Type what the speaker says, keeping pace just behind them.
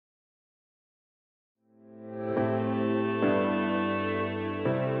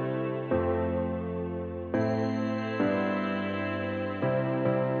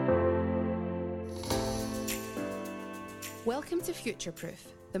Welcome to Future Proof,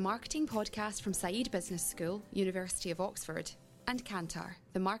 the marketing podcast from Said Business School, University of Oxford, and Kantar,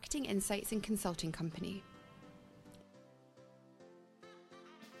 the marketing insights and consulting company.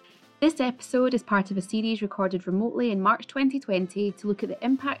 This episode is part of a series recorded remotely in March 2020 to look at the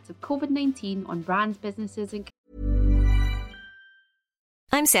impact of COVID-19 on brands, businesses and...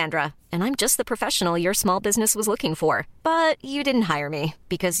 I'm Sandra, and I'm just the professional your small business was looking for. But you didn't hire me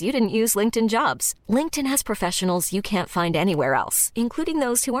because you didn't use LinkedIn Jobs. LinkedIn has professionals you can't find anywhere else, including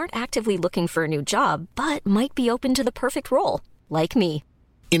those who aren't actively looking for a new job, but might be open to the perfect role, like me.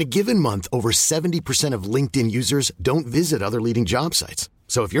 In a given month, over 70% of LinkedIn users don't visit other leading job sites.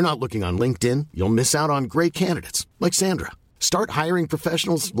 So if you're not looking on LinkedIn, you'll miss out on great candidates like Sandra. Start hiring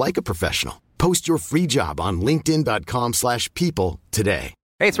professionals like a professional. Post your free job on linkedin.com/people today.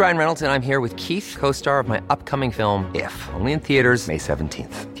 Hey, it's Ryan Reynolds, and I'm here with Keith, co-star of my upcoming film, If, only in theaters May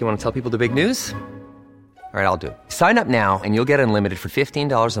 17th. Do you want to tell people the big news? All right, I'll do it. Sign up now and you'll get unlimited for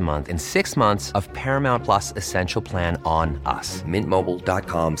 $15 a month and 6 months of Paramount Plus Essential Plan on us.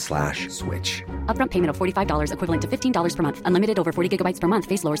 MintMobile.com/switch. Upfront payment of $45 equivalent to $15 per month. Unlimited over 40 gigabytes per month.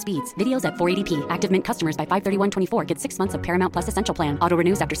 Face lower speeds. Videos at 480p. Active Mint customers by 531.24 get 6 months of Paramount Plus Essential Plan. Auto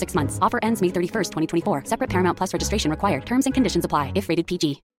renews after 6 months. Offer ends May 31st, 2024. Separate Paramount Plus registration required. Terms and conditions apply if rated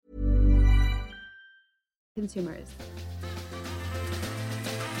PG. consumers.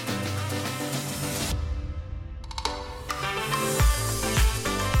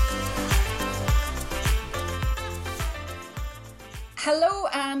 Hello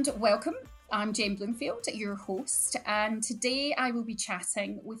and welcome. I'm Jane Bloomfield, your host, and today I will be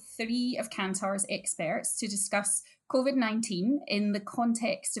chatting with three of Kantar's experts to discuss COVID-19 in the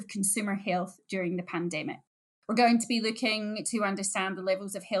context of consumer health during the pandemic. We're going to be looking to understand the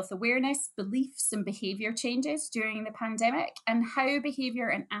levels of health awareness, beliefs and behaviour changes during the pandemic and how behaviour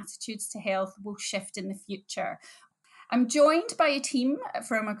and attitudes to health will shift in the future. I'm joined by a team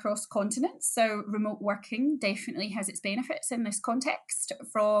from across continents, so remote working definitely has its benefits in this context.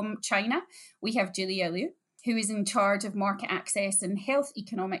 From China, we have Julia Liu, who is in charge of market access and health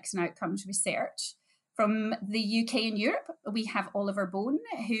economics and outcomes research. From the UK and Europe, we have Oliver Bone,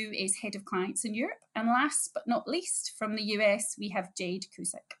 who is head of clients in Europe. And last but not least, from the US, we have Jade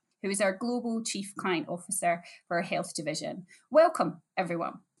Cusick, who is our global chief client officer for our health division. Welcome,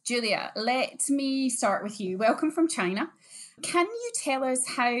 everyone. Julia, let me start with you. Welcome from China. Can you tell us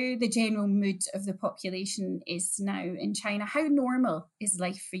how the general mood of the population is now in China? How normal is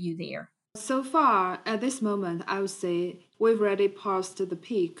life for you there? So far, at this moment, I would say we've already passed the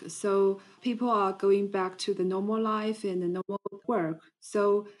peak. So people are going back to the normal life and the normal work.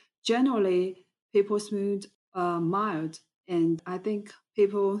 So generally, people's mood are mild. And I think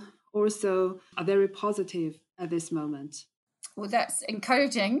people also are very positive at this moment. Well, that's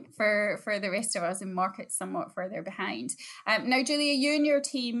encouraging for the rest of us in markets somewhat further behind. Now, Julia, you and your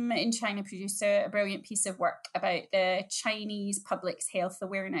team in China produced a brilliant piece of work about the Chinese public's health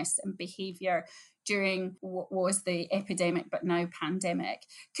awareness and behaviour during what was the epidemic, but now pandemic.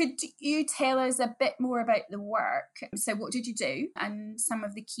 Could you tell us a bit more about the work? So what did you do and some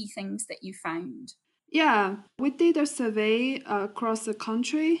of the key things that you found? Yeah, we did a survey across the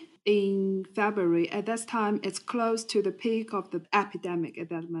country in February. At that time, it's close to the peak of the epidemic at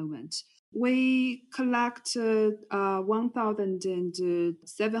that moment. We collected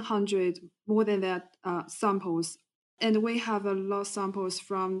 1,700, more than that, samples. And we have a lot of samples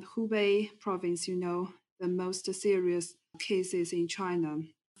from Hubei province, the most serious cases in China.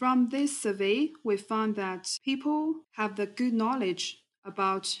 From this survey, we found that people have the good knowledge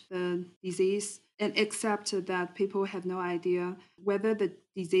about the disease and accept that people have no idea whether the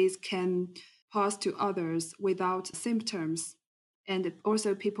disease can pass to others without symptoms. And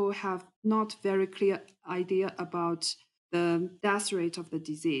also people have not very clear idea about the death rate of the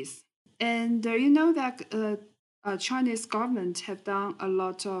disease. And that Chinese government have done a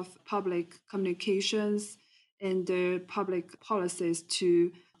lot of public communications and public policies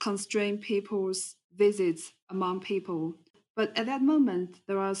to constrain people's visits among people. But at that moment,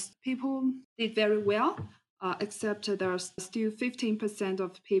 people did very well, except there's still 15%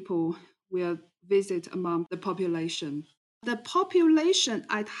 of people will visit among the population. The population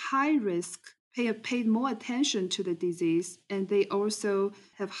at high risk paid more attention to the disease, and they also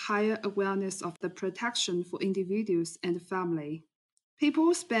have higher awareness of the protection for individuals and family.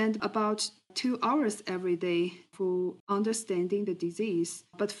 People spend about 2 hours every day for understanding the disease,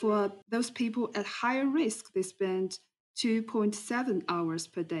 but for those people at higher risk, they spend 2.7 hours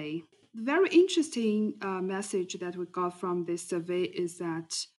per day. The very interesting message that we got from this survey is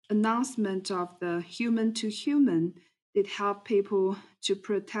that announcement of the human-to-human it helped people to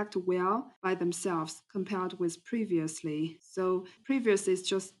protect well by themselves compared with previously. So previously, it's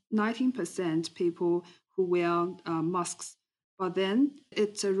just 19% people who wear masks, but then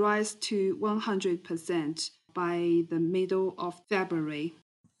it rise to 100% by the middle of February.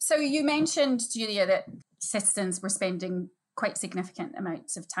 So you mentioned, Julia, that citizens were spending quite significant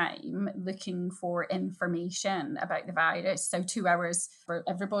amounts of time looking for information about the virus. So 2 hours for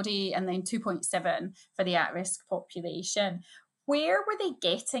everybody and then 2.7 for the at-risk population. Where were they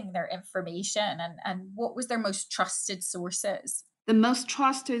getting their information and what was their most trusted sources? The most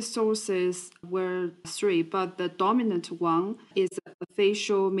trusted sources were three, but the dominant one is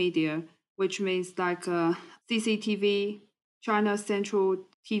official media, which means like CCTV, China Central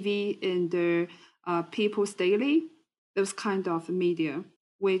TV, and the People's Daily, those kind of media,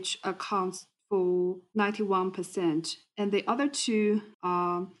 which accounts for 91%. And the other two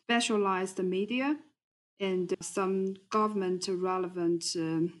are specialized media and some government relevant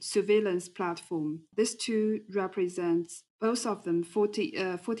surveillance platform. These two represents both of them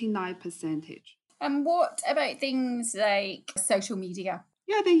 49%. And what about things like social media?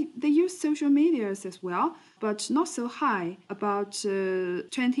 Yeah, they use social medias as well, but not so high, about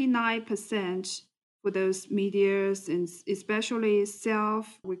 29% for those medias, and especially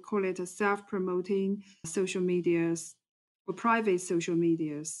we call it a self-promoting social medias or private social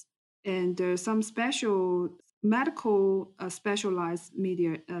medias. And some special medical specialized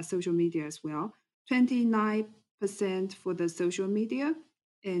media, social media as well, 29% for the social media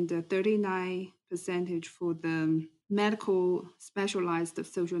and 39% for the medical specialized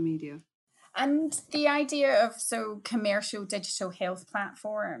social media. And the idea of commercial digital health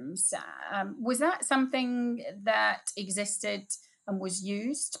platforms, was that something that existed and was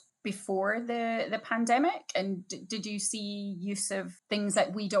used before the pandemic? And did you see use of things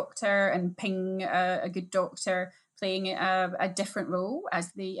like WeDoctor and Ping a Good Doctor playing a different role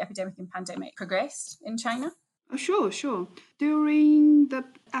as the epidemic and pandemic progressed in China? Sure. During the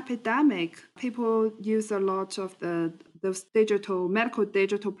epidemic, people use a lot of those medical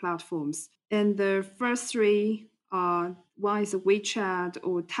digital platforms. And the first three are, one is a WeChat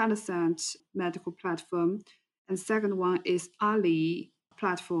or Tencent medical platform, and second one is Ali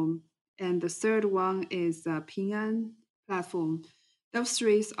platform, and the third one is Ping An platform. Those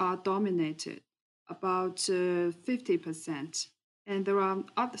three are dominated about 50%, and there are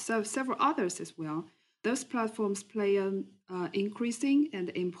several others as well. Those platforms play an increasing and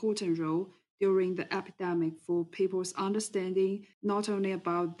important role during the epidemic for people's understanding not only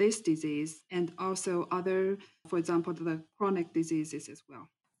about this disease and also other, for example, the chronic diseases as well.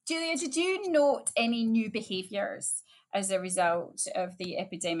 Julia, did you note any new behaviours as a result of the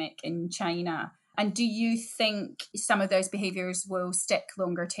epidemic in China? And do you think some of those behaviours will stick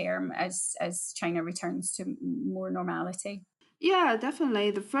longer term as China returns to more normality? Yeah, definitely.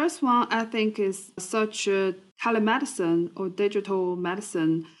 The first one, I think, is such telemedicine or digital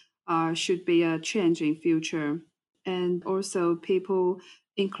medicine should be a change in future. And also people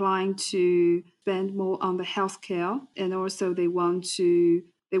inclined to spend more on the healthcare, and also they want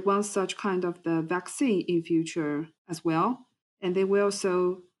such kind of the vaccine in future as well. And they will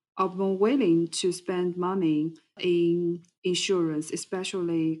also are more willing to spend money in insurance,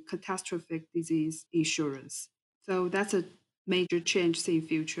 especially catastrophic disease insurance. So that's a major change in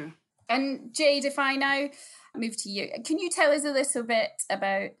future. And Jade, if I now move to you, can you tell us a little bit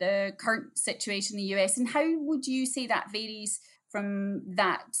about the current situation in the US and how would you say that varies from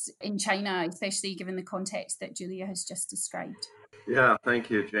that in China, especially given the context that Julia has just described? Yeah, thank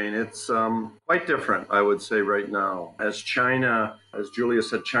you, Jane. It's quite different, I would say, right now. As Julia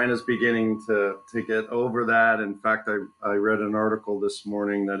said, China's beginning to get over that. In fact, I read an article this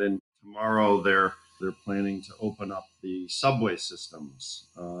morning that tomorrow they're planning to open up the subway systems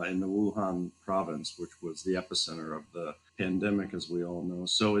in the Wuhan province, which was the epicenter of the pandemic, as we all know.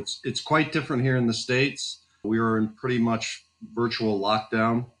 So it's quite different here in the States. We were in pretty much virtual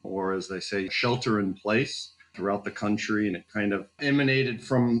lockdown, or as they say, shelter in place throughout the country. And it kind of emanated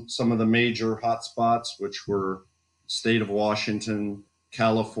from some of the major hotspots, which were state of Washington,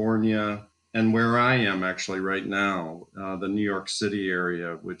 California, and where I am actually right now, the New York City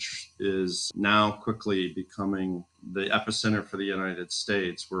area, which is now quickly becoming the epicenter for the United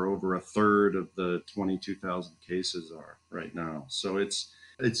States, where over a third of the 22,000 cases are right now. So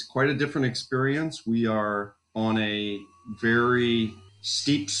it's quite a different experience. We are on a very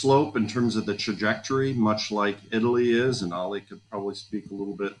steep slope in terms of the trajectory, much like Italy is, and Ali could probably speak a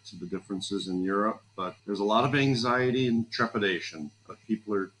little bit to the differences in Europe, but there's a lot of anxiety and trepidation, but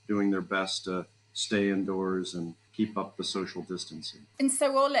people are doing their best to stay indoors and keep keep up the social distancing. And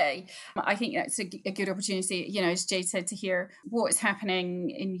so, Ollie, I think that's a good opportunity, as Jade said, to hear what's happening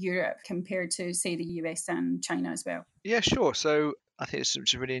in Europe compared to, say, the US and China as well. Yeah, sure. So I think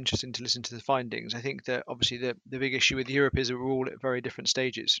it's really interesting to listen to the findings. I think that obviously the big issue with Europe is that we're all at very different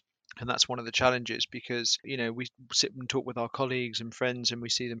stages. And that's one of the challenges because, we sit and talk with our colleagues and friends and we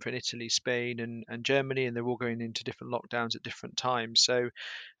see them from Italy, Spain and Germany, and they're all going into different lockdowns at different times. So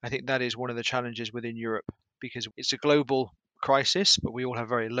I think that is one of the challenges within Europe because it's a global crisis, but we all have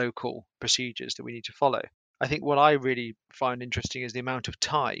very local procedures that we need to follow. I think what I really find interesting is the amount of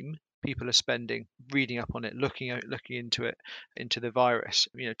time people are spending reading up on it, looking into it, into the virus.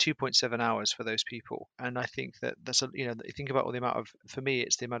 2.7 hours for those people, and I think that's you think about all the amount of, for me,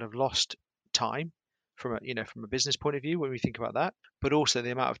 it's the amount of lost time from a business point of view when we think about that, but also the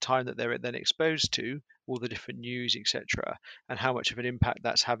amount of time that they're then exposed to all the different news, etc., and how much of an impact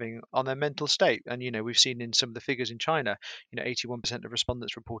that's having on their mental state. And we've seen in some of the figures in China, 81% of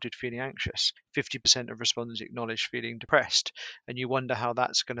respondents reported feeling anxious, 50% of respondents acknowledged feeling depressed, and you wonder how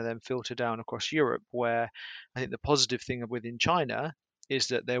that's going to then filter down across Europe, where I think the positive thing within China is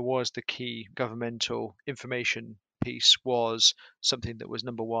that there was the key governmental information piece was something that was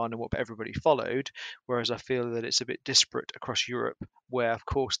number one and what everybody followed, whereas I feel that it's a bit disparate across Europe, where of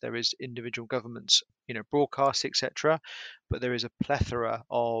course there is individual governments, broadcasts, etc., but there is a plethora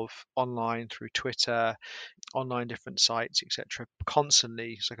of online through Twitter, online different sites, etc.,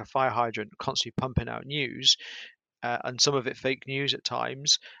 constantly. It's like a fire hydrant, constantly pumping out news, and some of it fake news at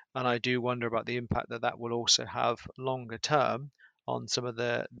times. And I do wonder about the impact that will also have longer term on some of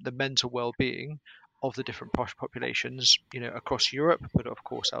the mental well-being of the different populations, across Europe, but of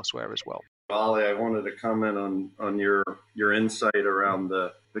course elsewhere as well. Ollie, I wanted to comment on your insight around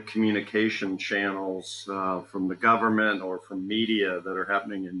the communication channels from the government or from media that are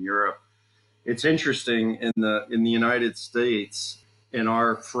happening in Europe. It's interesting in the United States, in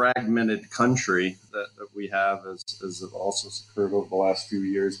our fragmented country that we have, as also occurred over the last few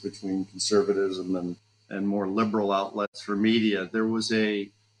years between conservatism and more liberal outlets for media, there was a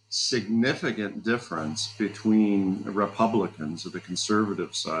significant difference between Republicans of the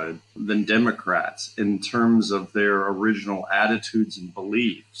conservative side than Democrats in terms of their original attitudes and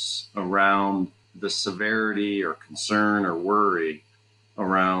beliefs around the severity or concern or worry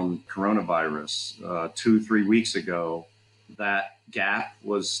around coronavirus. 2-3 weeks ago, that gap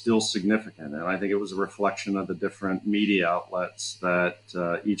was still significant. And I think it was a reflection of the different media outlets that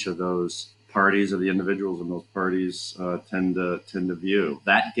each of those parties or the individuals in those parties tend to view.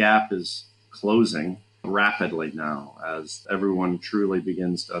 That gap is closing rapidly now as everyone truly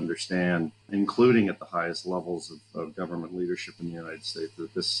begins to understand, including at the highest levels of government leadership in the United States,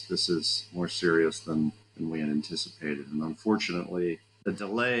 that this is more serious than we had anticipated. And unfortunately, the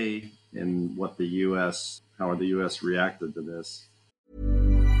delay in how the U.S. reacted to this.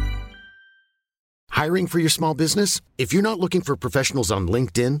 Hiring for your small business? If you're not looking for professionals on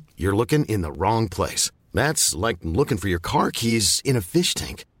LinkedIn, you're looking in the wrong place. That's like looking for your car keys in a fish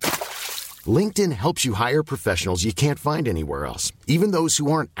tank. LinkedIn helps you hire professionals you can't find anywhere else, even those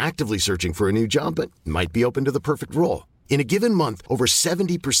who aren't actively searching for a new job but might be open to the perfect role. In a given month, over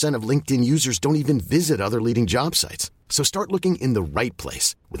 70% of LinkedIn users don't even visit other leading job sites. So start looking in the right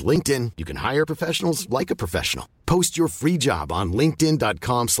place. With LinkedIn, you can hire professionals like a professional. Post your free job on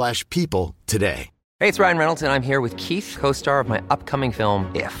linkedin.com/people today. Hey, it's Ryan Reynolds, and I'm here with Keith, co-star of my upcoming film,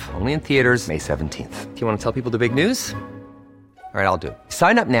 If, only in theaters May 17th. Do you want to tell people the big news? All right, I'll do it.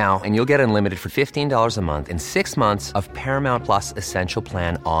 Sign up now and you'll get unlimited for $15 a month and 6 months of Paramount Plus Essential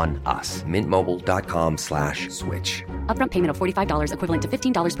Plan on us. MintMobile.com/switch. Upfront payment of $45 equivalent to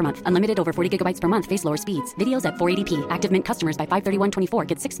 $15 per month. Unlimited over 40 gigabytes per month. Face lower speeds. Videos at 480p. Active Mint customers by 531.24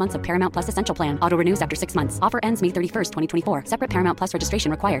 get 6 months of Paramount Plus Essential Plan. Auto renews after 6 months. Offer ends May 31st, 2024. Separate Paramount Plus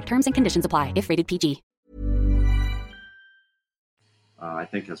registration required. Terms and conditions apply if rated PG. I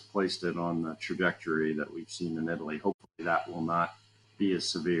think has placed it on the trajectory that we've seen in Italy. Hopefully that will not be as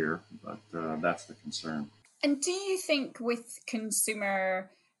severe, but that's the concern. And do you think with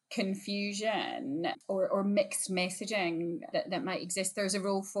consumer confusion or mixed messaging that might exist, there's a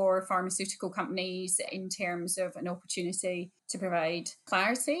role for pharmaceutical companies in terms of an opportunity to provide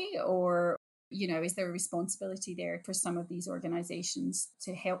clarity, or is there a responsibility there for some of these organizations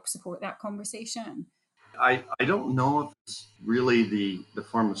to help support that conversation? I don't know if it's really the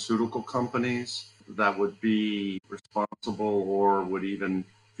pharmaceutical companies that would be responsible or would even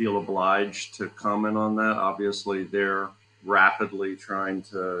feel obliged to comment on that. Obviously, they're rapidly trying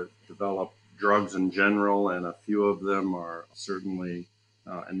to develop drugs in general, and a few of them are certainly,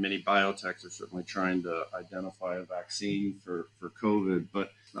 and many biotechs are certainly trying to identify a vaccine for COVID.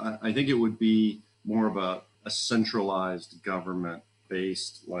 But I think it would be more of a centralized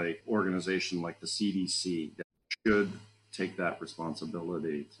government-based like organization like the CDC that should take that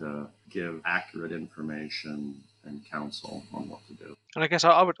responsibility to give accurate information and counsel on what to do. And I guess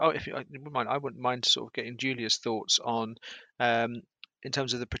if you wouldn't mind, I wouldn't mind sort of getting Julia's thoughts on, in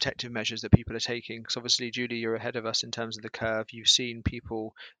terms of the protective measures that people are taking. Because obviously, Julie, you're ahead of us in terms of the curve. You've seen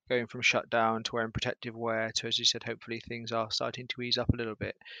people going from shutdown to wearing protective wear to, as you said, hopefully things are starting to ease up a little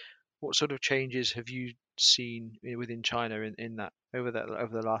bit. What sort of changes have you seen within China in that over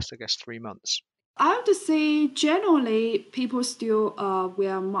the last, I guess, 3 months? I would say generally people still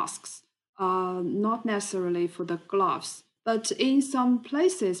wear masks, not necessarily for the gloves. But in some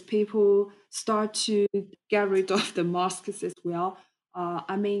places, people start to get rid of the masks as well.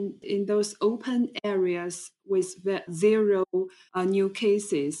 I mean, in those open areas with zero new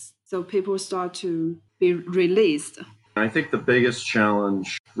cases, so people start to be released. I think the biggest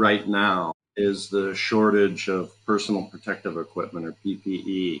challenge right now is the shortage of personal protective equipment, or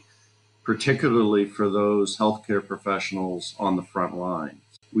PPE, particularly for those healthcare professionals on the front line.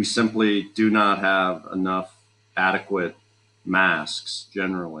 We simply do not have enough adequate masks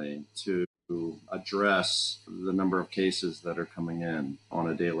generally to address the number of cases that are coming in on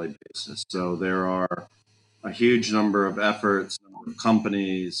a daily basis. So there are a huge number of efforts,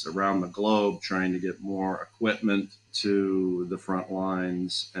 companies around the globe trying to get more equipment to the front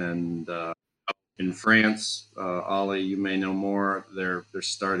lines. And in France, Ollie, you may know more, they're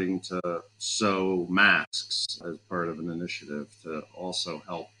starting to sew masks as part of an initiative to also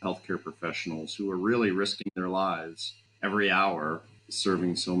help healthcare professionals who are really risking their lives every hour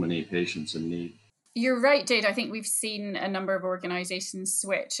serving so many patients in need. You're right, Jade. I think we've seen a number of organisations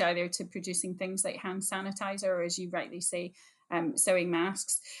switch either to producing things like hand sanitizer, or, as you rightly say, sewing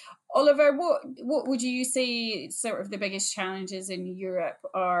masks. Oliver, what would you say sort of the biggest challenges in Europe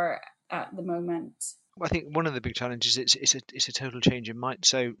are at the moment? Well, I think one of the big challenges is it's a total change in mind.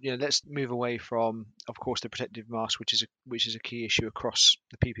 So let's move away from, of course, the protective mask, which is a key issue across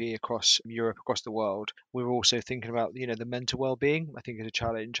the PPE, across Europe, across the world. We're also thinking about the mental well-being. I think is a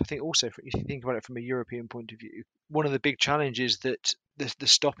challenge. I think also if you think about it from a European point of view, one of the big challenges that the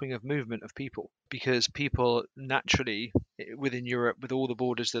stopping of movement of people, because people naturally within Europe, with all the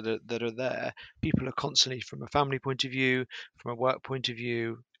borders that are there, people are constantly, from a family point of view, from a work point of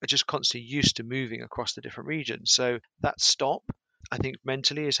view, are just constantly used to moving across the different regions. So that stop, I think,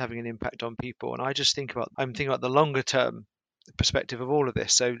 mentally is having an impact on people. And I'm thinking about the longer term perspective of all of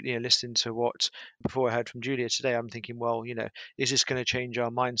this. So listening to what before I heard from Julia today, I'm thinking, well, is this going to change our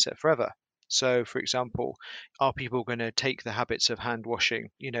mindset forever? So, for example, are people going to take the habits of hand washing,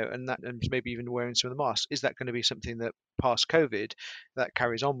 and maybe even wearing some of the masks? Is that going to be something that past COVID that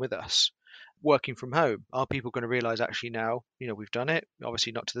carries on with us? Working from home, are people going to realize actually now, we've done it,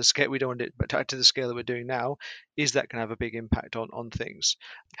 obviously not to the scale we don't want it, but to the scale that we're doing now? Is that going to have a big impact on things?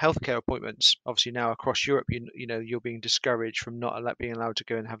 Healthcare appointments, obviously now across Europe, you're being discouraged from not being allowed to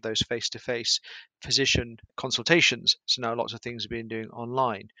go and have those face-to-face physician consultations. So now lots of things are being doing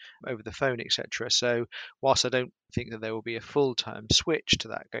online, over the phone, etc. So whilst I don't think that there will be a full-time switch to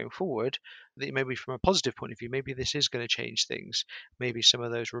that going forward, I think maybe from a positive point of view, maybe this is going to change things. Maybe some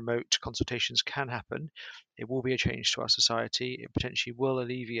of those remote consultations can happen. It will be a change to our society. It potentially will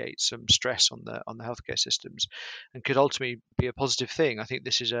alleviate some stress on the healthcare systems, and could ultimately be a positive thing. I think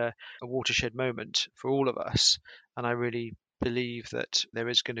this is a watershed moment for all of us, and I really believe that there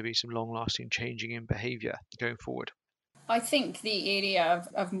is going to be some long-lasting changing in behaviour going forward. I think the area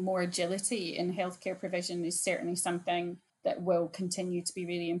of more agility in healthcare provision is certainly something that will continue to be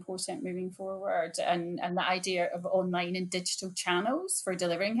really important moving forward, and the idea of online and digital channels for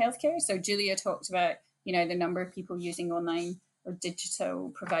delivering healthcare. So Julia talked about, the number of people using online or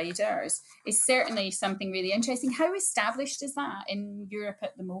digital providers is certainly something really interesting. How established is that in Europe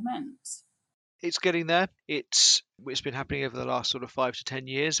at the moment? It's getting there. It's been happening over the last sort of 5 to 10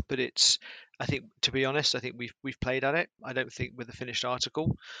 years, but I think, to be honest, I think we've played at it. I don't think with a finished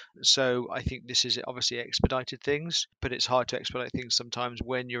article. So I think this is obviously expedited things, but it's hard to expedite things sometimes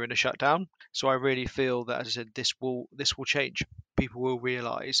when you're in a shutdown. So I really feel that, as I said, this will change. People will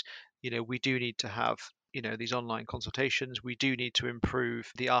realise, we do need to have these online consultations. We do need to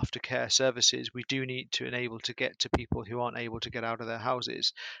improve the aftercare services. We do need to enable to get to people who aren't able to get out of their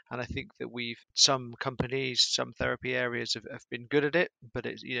houses. And I think that some companies, some therapy areas have been good at it, but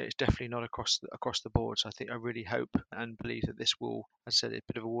it's definitely not across the board. So I really hope and believe that this will, as I said, a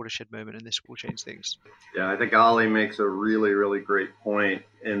bit of a watershed moment, and this will change things. Yeah, I think Ollie makes a really, really great point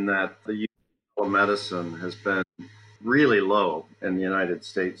in that the use of medicine has been really low in the United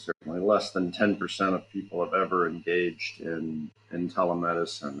States, certainly less than 10% of people have ever engaged in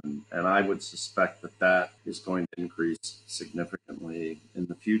telemedicine. And I would suspect that is going to increase significantly in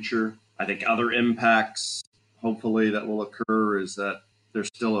the future. I think other impacts, hopefully, that will occur is that there's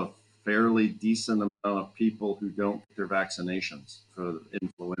still a fairly decent amount of people who don't get their vaccinations for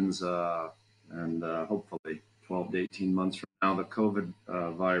influenza and hopefully 12 to 18 months from now, the COVID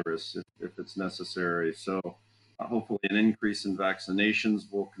virus, if it's necessary. So hopefully an increase in vaccinations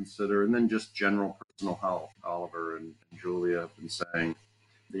we'll consider, and then just general personal health. Oliver and Julia have been saying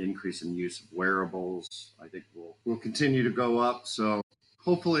the increase in use of wearables, I think will continue to go up. So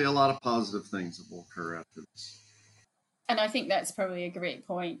hopefully a lot of positive things that will occur after this. And I think that's probably a great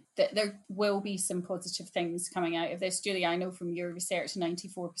point, that there will be some positive things coming out of this. Julie, I know from your research,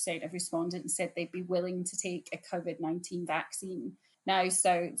 94% of respondents said they'd be willing to take a COVID-19 vaccine now.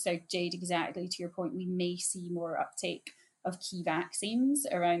 So Jade, exactly to your point, we may see more uptake of key vaccines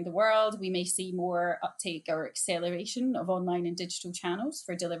around the world. We may see more uptake or acceleration of online and digital channels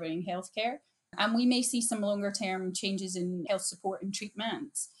for delivering healthcare. And we may see some longer term changes in health support and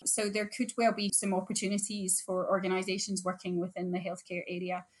treatment. So there could well be some opportunities for organisations working within the healthcare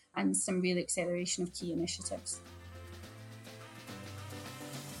area and some real acceleration of key initiatives.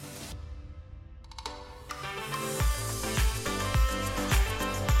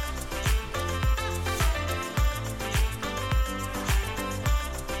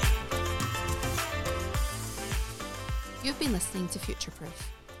 You've been listening to Future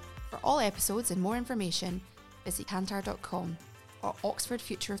Proof. For all episodes and more information, visit kantar.com or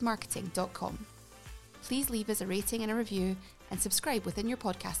oxfordfutureofmarketing.com. Please leave us a rating and a review and subscribe within your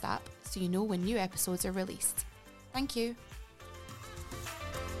podcast app so you know when new episodes are released. Thank you.